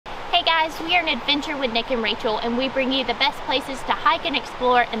guys, we are an adventure with Nick and Rachel, and we bring you the best places to hike and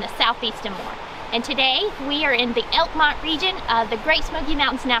explore in the southeast and more. And today we are in the Elkmont region of the Great Smoky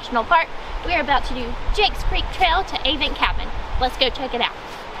Mountains National Park. We are about to do Jake's Creek Trail to Avent Cabin. Let's go check it out.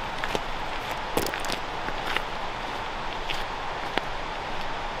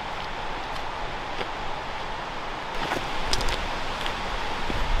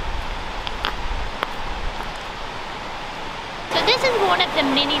 This is one of the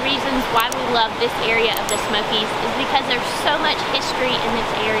many reasons why we love this area of the Smokies, is because there's so much history in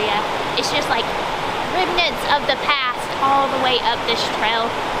this area. It's just like remnants of the past all the way up this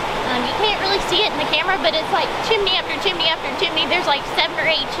trail. You can't really see it in the camera, but it's like chimney after chimney after chimney. There's like 7 or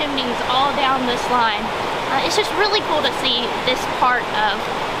 8 chimneys all down this line. It's just really cool to see this part of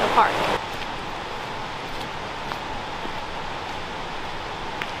the park.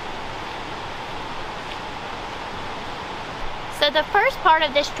 So the first part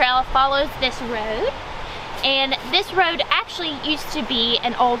of this trail follows this road, and this road actually used to be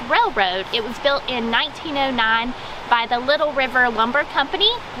an old railroad. It was built in 1909 by the Little River Lumber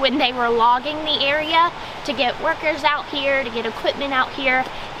Company when they were logging the area to get workers out here, to get equipment out here,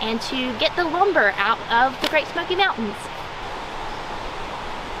 and to get the lumber out of the Great Smoky Mountains.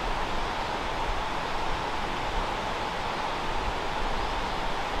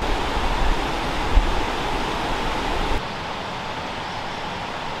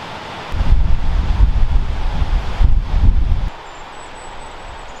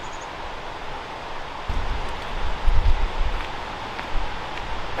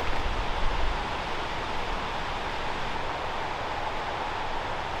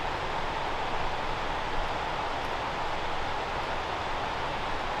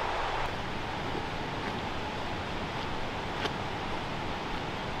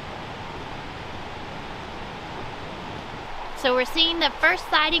 So we're seeing the first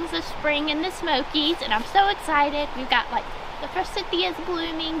sightings of spring in the Smokies, and I'm so excited. We've got like the forsythias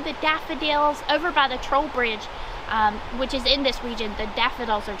blooming, the daffodils over by the Troll Bridge, which is in this region. The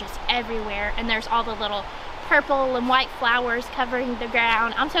daffodils are just everywhere, and there's all the little purple and white flowers covering the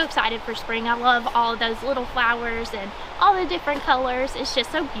ground. I'm so excited for spring. I love all of those little flowers and all the different colors. It's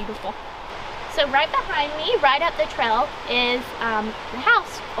just so beautiful. So right behind me, right up the trail, is the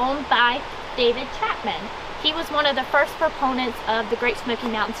house owned by David Chapman. He was one of the first proponents of the Great Smoky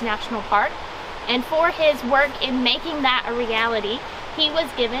Mountains National Park, and for his work in making that a reality, he was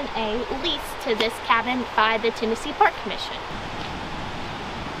given a lease to this cabin by the Tennessee Park Commission.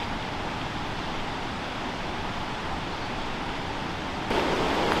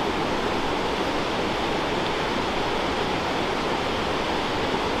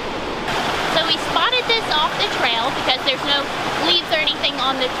 So we spotted this off the trail because there's no leaves or anything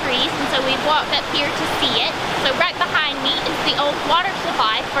on the trees, and so we walked up here to see it. So right behind me is the old water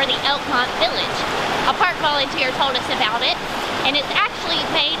supply for the Elkmont village. A park volunteer told us about it, and it's actually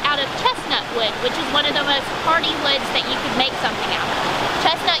made out of chestnut wood, which is one of the most hardy woods that you could make something out of.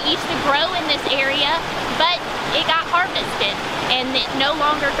 Chestnut used to grow in this area, but it got harvested, and it no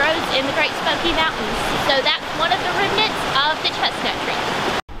longer grows in the Great Smoky Mountains. So that's one of the remnants of the chestnut tree.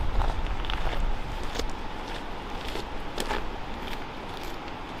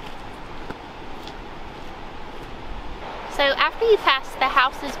 So after you pass the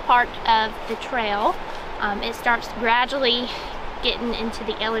houses part of the trail, it starts gradually getting into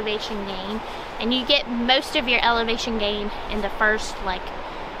the elevation gain, and you get most of your elevation gain in the first like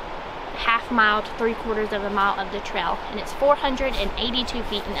half mile to 3/4 of a mile of the trail, and it's 482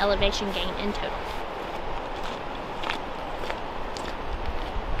 feet in elevation gain in total.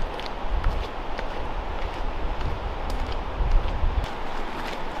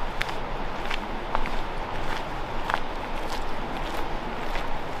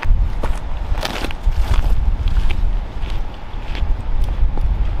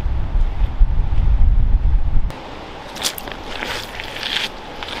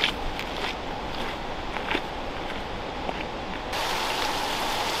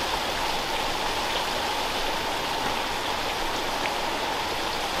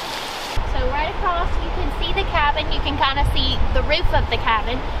 You can see the cabin, you can kind of see the roof of the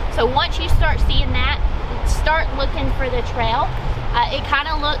cabin. So once you start seeing that, start looking for the trail. It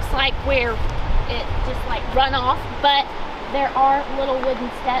kind of looks like where it just like run off, but there are little wooden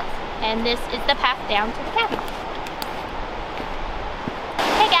steps, and this is the path down to the cabin.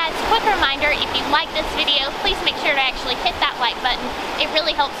 Hey guys, quick reminder, if you like this video, please make sure to actually hit that like button. It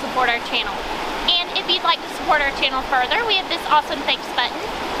really helps support our channel. And if you'd like to support our channel further, we have this awesome thanks button.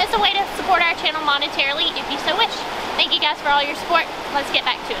 It's a way to support our channel monetarily if you so wish. Thank you guys for all your support. Let's get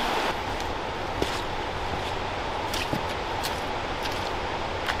back to it.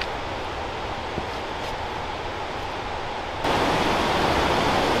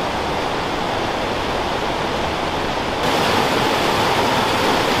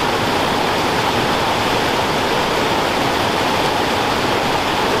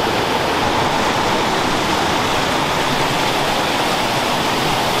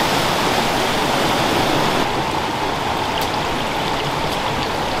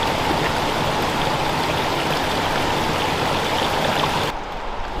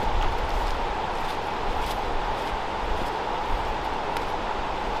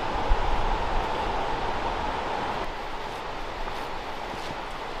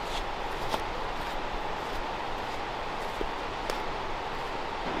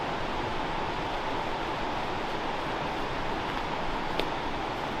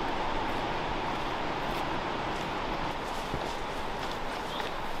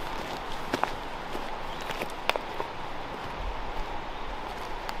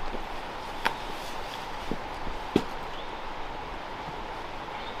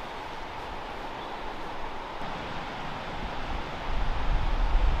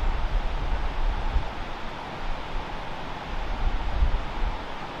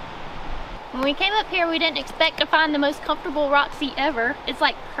 When we came up here, we didn't expect to find the most comfortable rock seat ever. It's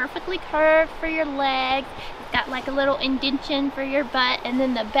like perfectly curved for your legs. It's got like a little indentation for your butt, and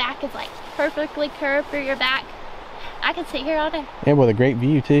then the back is like perfectly curved for your back. I could sit here all day. Yeah, with a great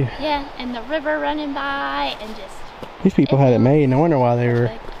view too. Yeah, and the river running by, and just... These people had it made. No wonder why they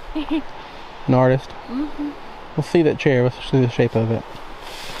were an artist. We'll see that chair. Let's see the shape of it.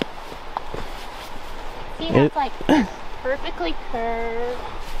 See how it's like perfectly curved.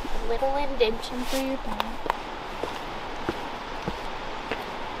 A little indentation for your back.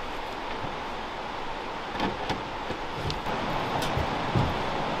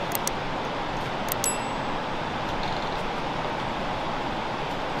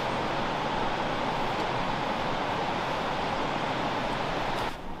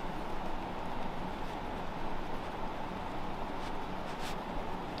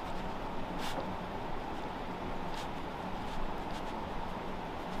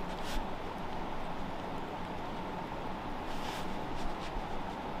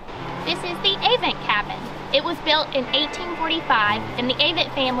 This is the Avent Cabin. It was built in 1845 and the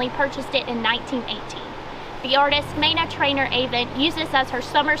Avent family purchased it in 1918. The artist Mayna Treanor Avent used this as her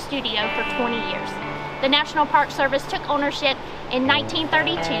summer studio for 20 years. The National Park Service took ownership in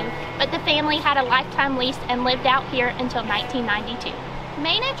 1932, but the family had a lifetime lease and lived out here until 1992.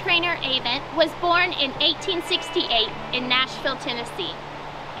 Mayna Treanor Avent was born in 1868 in Nashville, Tennessee.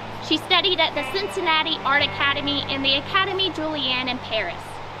 She studied at the Cincinnati Art Academy and the Académie Julienne in Paris.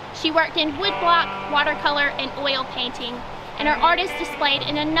 She worked in woodblock, watercolor, and oil painting, and her art is displayed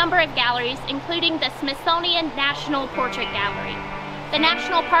in a number of galleries, including the Smithsonian National Portrait Gallery. The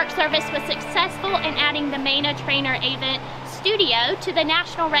National Park Service was successful in adding the Mayna Treanor Avent studio to the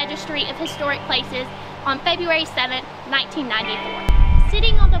National Registry of Historic Places on February 7, 1994.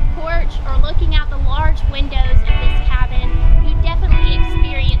 Sitting on the porch or looking out the large windows of this cabin, you definitely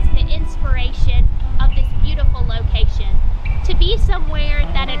experience the inspiration of this beautiful location. To be somewhere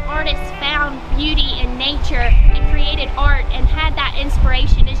that an artist found beauty in nature and created art and had that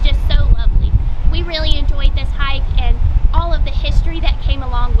inspiration is just so lovely. We really enjoyed this hike and all of the history that came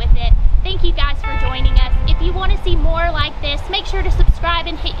along with it. Thank you guys for joining us. If you want to see more like this, make sure to subscribe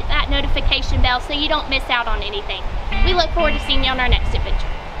and hit that notification bell so you don't miss out on anything. We look forward to seeing you on our next adventure.